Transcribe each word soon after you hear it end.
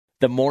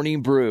The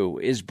Morning Brew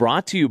is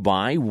brought to you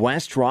by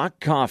West Rock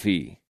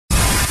Coffee.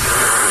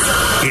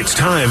 It's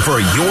time for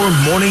your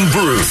Morning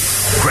Brew.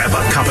 Grab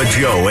a cup of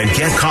Joe and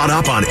get caught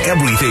up on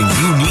everything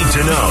you need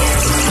to know.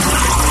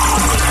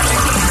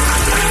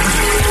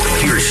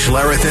 Here's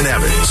Schlereth and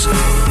Evans.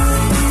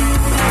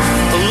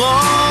 A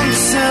long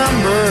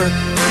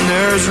December.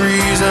 There's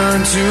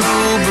reason to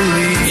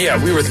believe.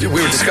 Yeah, we were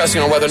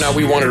discussing on whether or not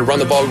we wanted to run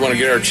the ball. We want to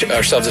get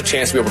ourselves a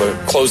chance to be able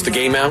to close the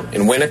game out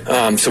and win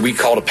it. So we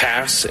called a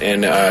pass,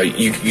 and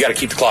you got to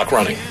keep the clock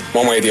running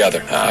one way or the other.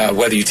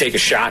 Whether you take a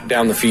shot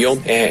down the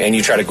field and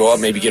you try to go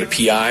up, maybe get a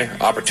PI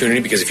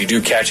opportunity, because if you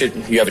do catch it,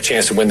 you have a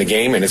chance to win the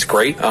game, and it's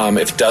great.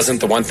 If it doesn't,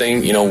 the one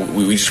thing,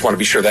 we just want to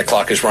be sure that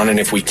clock is running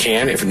if we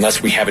can,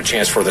 unless we have a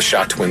chance for the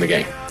shot to win the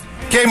game.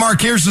 Okay,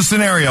 Mark, here's the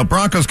scenario.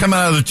 Broncos come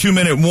out of the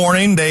 2-minute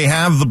warning. They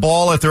have the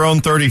ball at their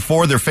own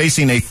 34. They're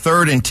facing a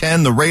 3rd and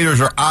 10. The Raiders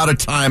are out of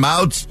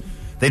timeouts.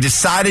 They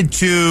decided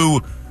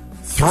to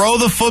throw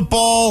the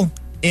football.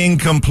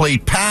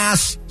 Incomplete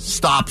pass.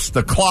 Stops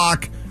the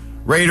clock.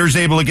 Raiders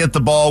able to get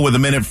the ball with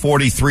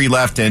 1:43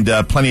 left and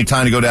plenty of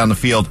time to go down the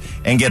field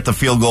and get the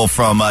field goal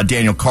from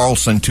Daniel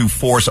Carlson to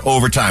force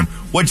overtime.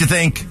 What'd you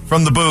think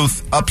from the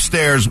booth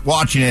upstairs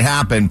watching it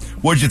happen?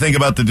 What'd you think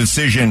about the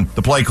decision,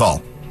 the play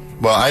call?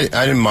 Well, I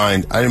didn't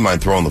mind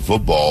throwing the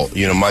football.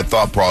 My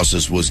thought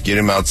process was get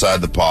him outside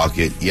the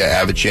pocket. Yeah,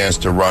 have a chance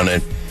to run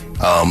it,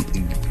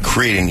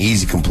 create an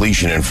easy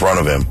completion in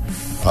front of him,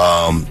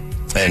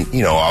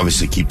 and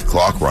obviously keep the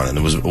clock running.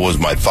 It was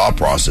my thought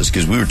process,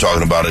 because we were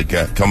talking about it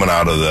coming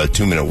out of the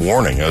 2-minute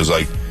warning.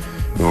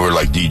 We were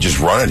like, do you just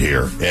run it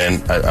here?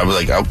 And I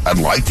was like, I'd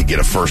like to get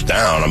a first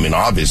down. I mean,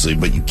 obviously,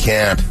 but you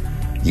can't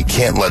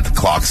let the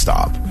clock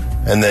stop.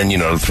 And then,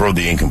 to throw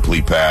the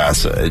incomplete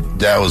pass,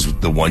 that was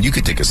the one. You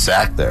could take a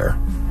sack there.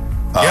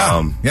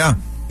 Yeah.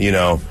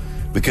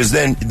 Because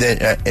then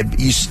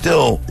you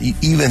still,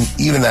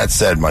 even that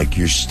said, Mike,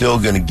 you're still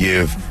going to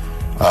give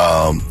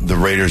the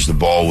Raiders the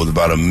ball with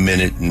about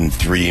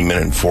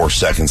 1:03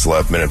 seconds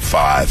left,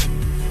 1:05.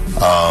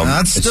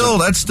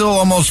 That's still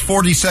almost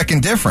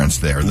 40-second difference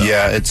there, though.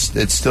 Yeah,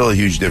 it's still a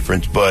huge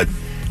difference. But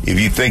if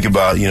you think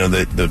about,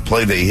 the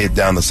play they hit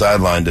down the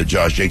sideline to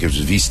Josh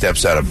Jacobs, if he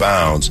steps out of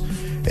bounds,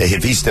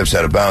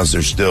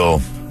 there's still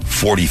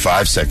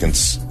 45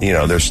 seconds.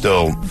 There's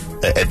still,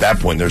 at that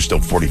point, there's still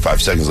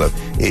 45 seconds left.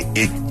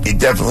 It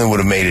definitely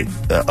would have made it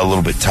a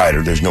little bit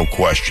tighter. There's no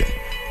question.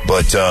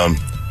 But,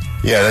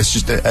 that's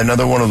just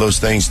another one of those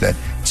things that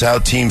it's how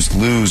teams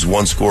lose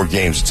one-score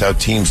games. It's how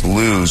teams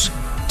lose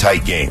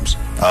tight games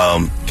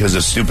because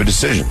of stupid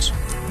decisions.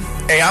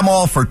 Hey, I'm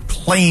all for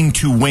playing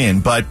to win,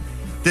 but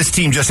this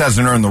team just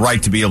hasn't earned the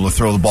right to be able to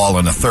throw the ball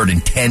in a 3rd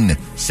and 10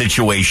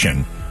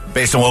 situation.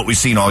 Based on what we've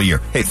seen all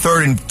year. Hey,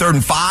 3rd and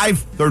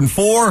 5, 3rd and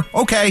 4,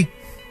 okay.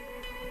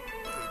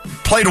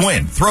 Play to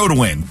win, throw to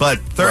win. But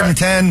 3rd and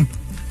 10,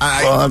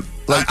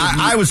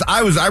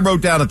 I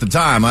wrote down at the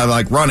time,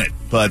 run it,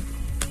 but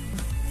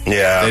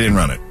yeah, they didn't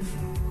run it.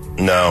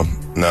 No,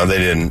 they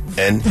didn't.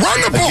 And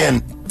run the ball!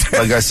 Again,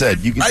 like I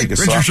said, you can take a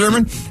sack. Richard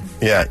Sherman?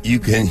 Yeah, you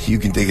can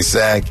take a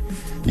sack.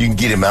 You can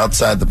get him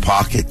outside the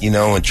pocket,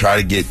 and try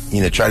to get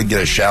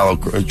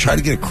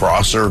a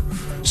crosser,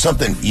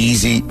 something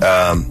easy.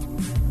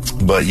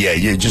 But yeah,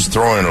 you're just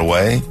throwing it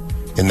away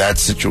in that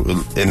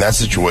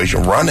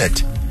situation. Run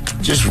it,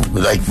 just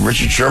like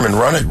Richard Sherman.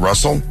 Run it,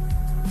 Russell.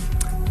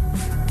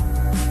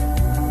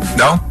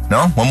 No,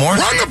 one more.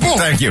 Run the ball.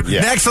 Thank you.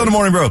 Yeah. Next on the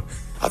Morning Brew.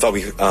 I thought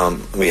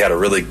we had a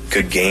really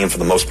good game for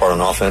the most part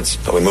on offense.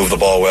 We moved the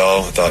ball well.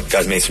 I thought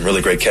guys made some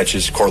really great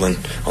catches. Cortland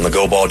on the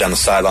go ball down the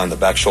sideline, the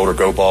back shoulder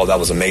go ball, that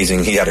was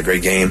amazing. He had a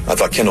great game. I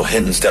thought Kendall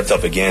Hinton stepped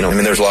up again. I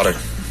mean, there's a lot of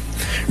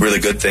really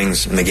good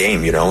things in the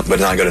game, but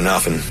not good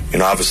enough.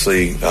 And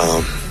obviously,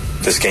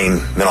 this game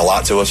meant a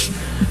lot to us.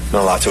 For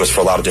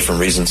a lot of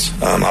different reasons.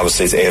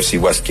 Obviously, it's an AFC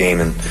West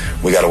game, and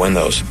we got to win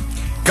those.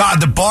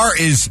 God, the bar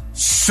is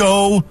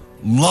so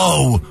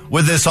low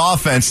with this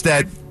offense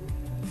that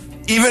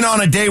even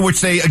on a day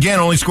which they, again,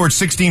 only scored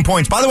 16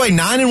 points. By the way,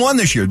 9-1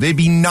 this year. They'd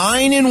be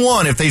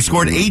 9-1 if they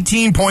scored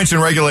 18 points in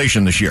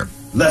regulation this year.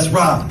 Let's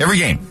rock. Every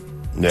game.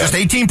 Yeah. Just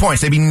 18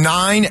 points. They'd be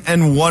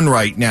 9-1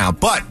 right now.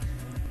 But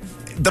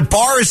the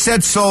bar is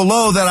set so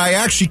low that I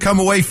actually come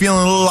away feeling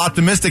a little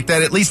optimistic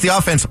that at least the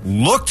offense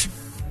looked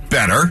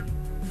better.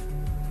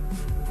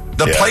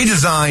 The play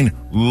design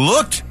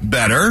looked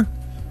better.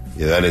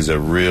 Yeah, that is a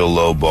real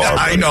low bar.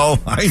 I know.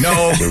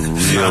 It's a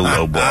real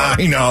low bar.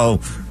 I know.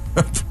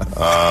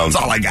 That's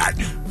all I got.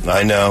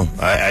 I know.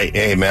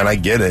 Hey, man, I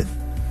get it.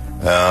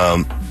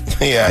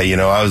 Yeah,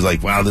 I was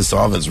like, wow, this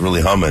offense is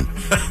really humming.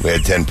 We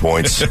had 10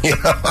 points.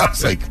 I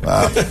was like,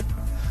 wow.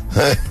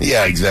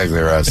 Yeah, exactly,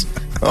 Russ.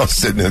 I was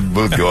sitting in the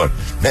booth going,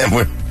 man,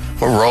 we're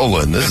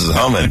rolling. This is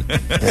humming.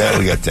 Yeah,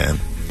 we got 10.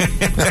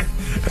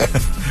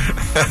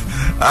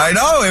 I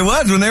know it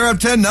was when they were up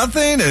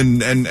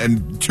 10-0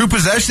 and 2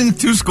 possessions,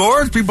 2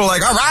 scores. People are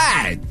like, all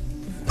right.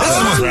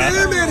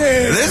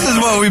 This is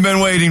what we've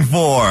been waiting for.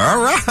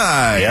 All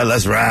right. Yeah,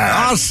 let's ride.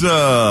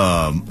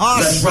 Awesome.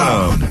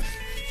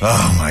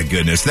 Oh, my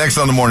goodness. Next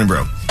on the Morning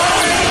Brew.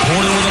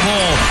 Porter with the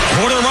ball.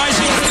 Porter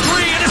rising for 3.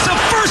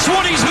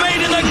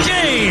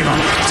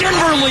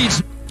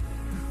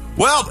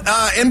 Well,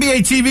 NBA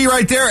TV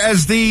right there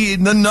as the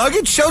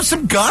Nuggets showed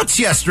some guts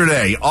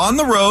yesterday on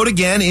the road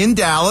again in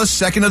Dallas,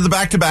 second of the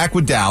back-to-back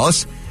with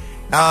Dallas.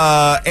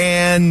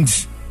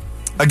 And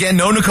again,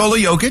 no Nikola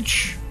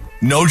Jokic,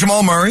 no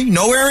Jamal Murray,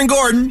 no Aaron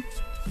Gordon,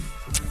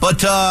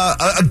 but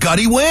a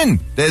gutty win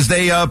as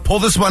they pull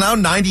this one out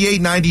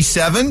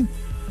 98-97.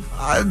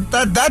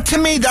 That to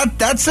me,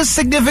 that's a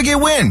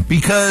significant win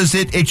because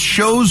it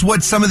shows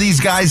what some of these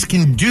guys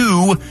can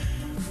do,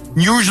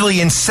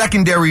 usually in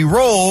secondary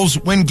roles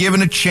when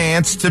given a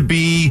chance to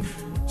be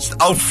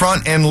out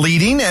front and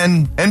leading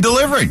and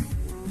delivering.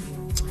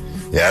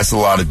 Yeah, that's a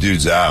lot of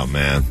dudes out,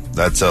 man.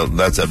 That's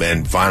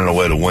and finding a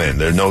way to win.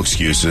 There's no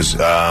excuses.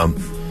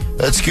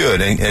 That's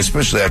good, and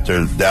especially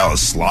after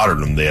Dallas slaughtered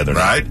them the other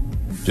night,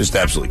 just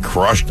absolutely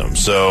crushed them.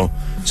 So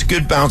it's a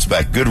good bounce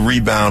back, good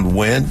rebound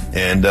win,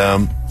 and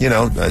a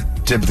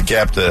tip of the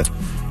cap to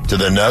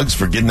the Nugs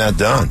for getting that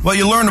done. Well,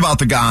 you learn about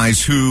the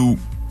guys who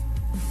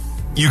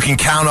you can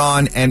count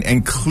on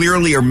and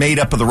clearly are made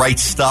up of the right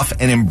stuff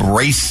and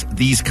embrace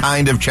these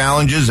kind of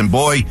challenges. And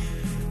boy,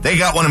 they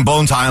got one in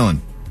Bones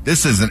Highland.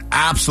 This is an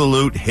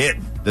absolute hit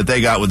that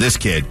they got with this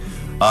kid.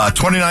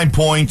 29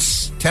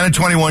 points, 10 of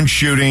 21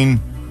 shooting.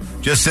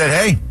 Just said,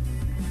 hey,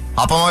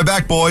 hop on my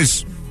back,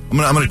 boys. I'm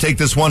gonna take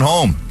this one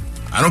home.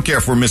 I don't care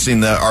if we're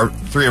missing our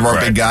three of our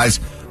big guys.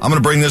 I'm going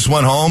to bring this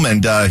one home,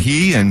 and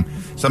he and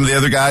some of the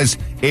other guys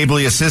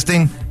ably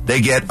assisting,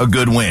 they get a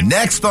good win.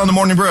 Next on the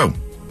Morning Brew. 22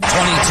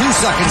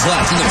 seconds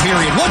left in the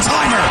period.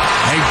 One-timer.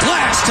 A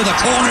blast to the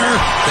corner.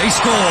 They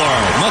score.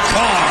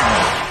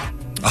 McCarr.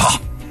 Oh,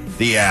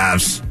 the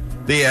Avs.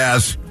 The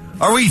Avs.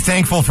 Are we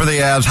thankful for the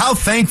Avs? How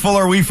thankful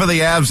are we for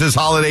the Avs this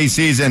holiday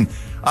season?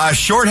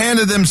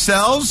 Shorthanded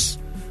themselves,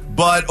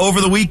 but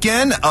over the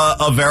weekend,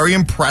 a very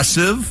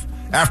impressive.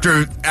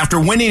 After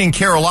winning in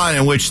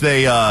Carolina, in which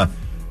they,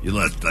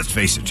 let's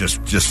face it,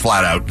 just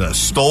flat out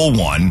stole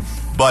one,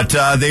 but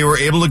they were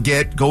able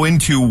to go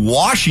into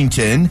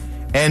Washington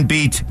and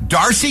beat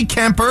Darcy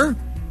Kemper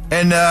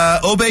and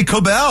Obey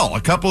Cobell,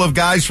 a couple of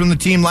guys from the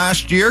team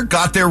last year,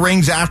 got their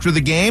rings after the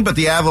game, but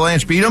the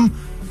Avalanche beat them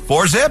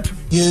 4-zip.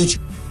 Huge.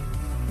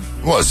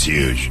 It was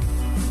huge,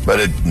 but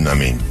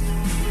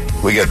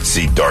we got to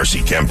see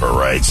Darcy Kemper,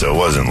 right? So it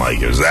wasn't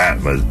like it was that.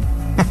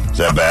 Is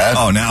that bad?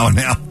 Oh, now.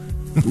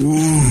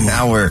 Ooh.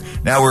 Now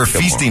we're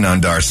feasting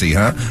on Darcy,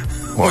 huh?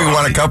 Well, we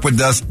won a cup with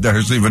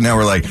Darcy, but now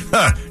we're like,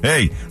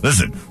 hey,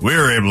 listen, we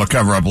were able to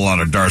cover up a lot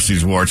of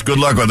Darcy's warts. Good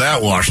luck with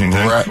that,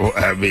 Washington. Right.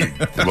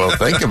 Well,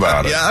 think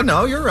about it. Yeah,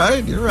 no, you're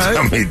right. Well,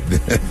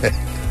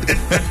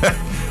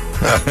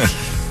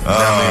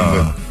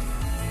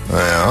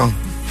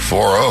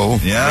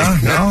 4-0. Yeah,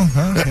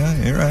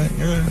 you're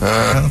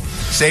right.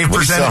 Save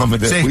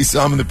percentage. We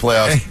saw him in the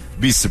playoffs. Hey.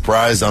 Be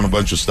surprised on a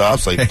bunch of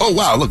stops. Like, oh,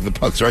 wow, look, the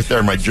puck's right there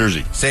in my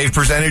jersey. Save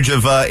percentage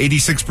of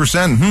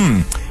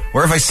 86%.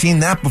 Where have I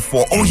seen that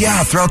before? Oh,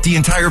 yeah, throughout the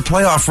entire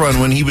playoff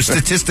run when he was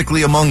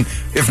statistically among,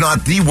 if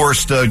not the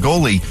worst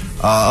goalie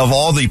of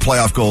all the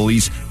playoff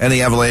goalies, and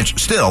the Avalanche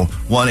still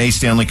won a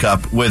Stanley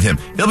Cup with him.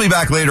 He'll be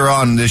back later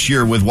on this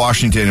year with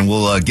Washington, and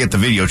we'll get the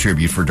video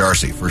tribute for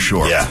Darcy, for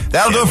sure. Yeah.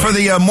 That'll do it for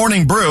the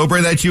Morning Brew.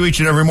 Bring that to you each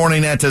and every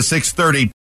morning at 6:30.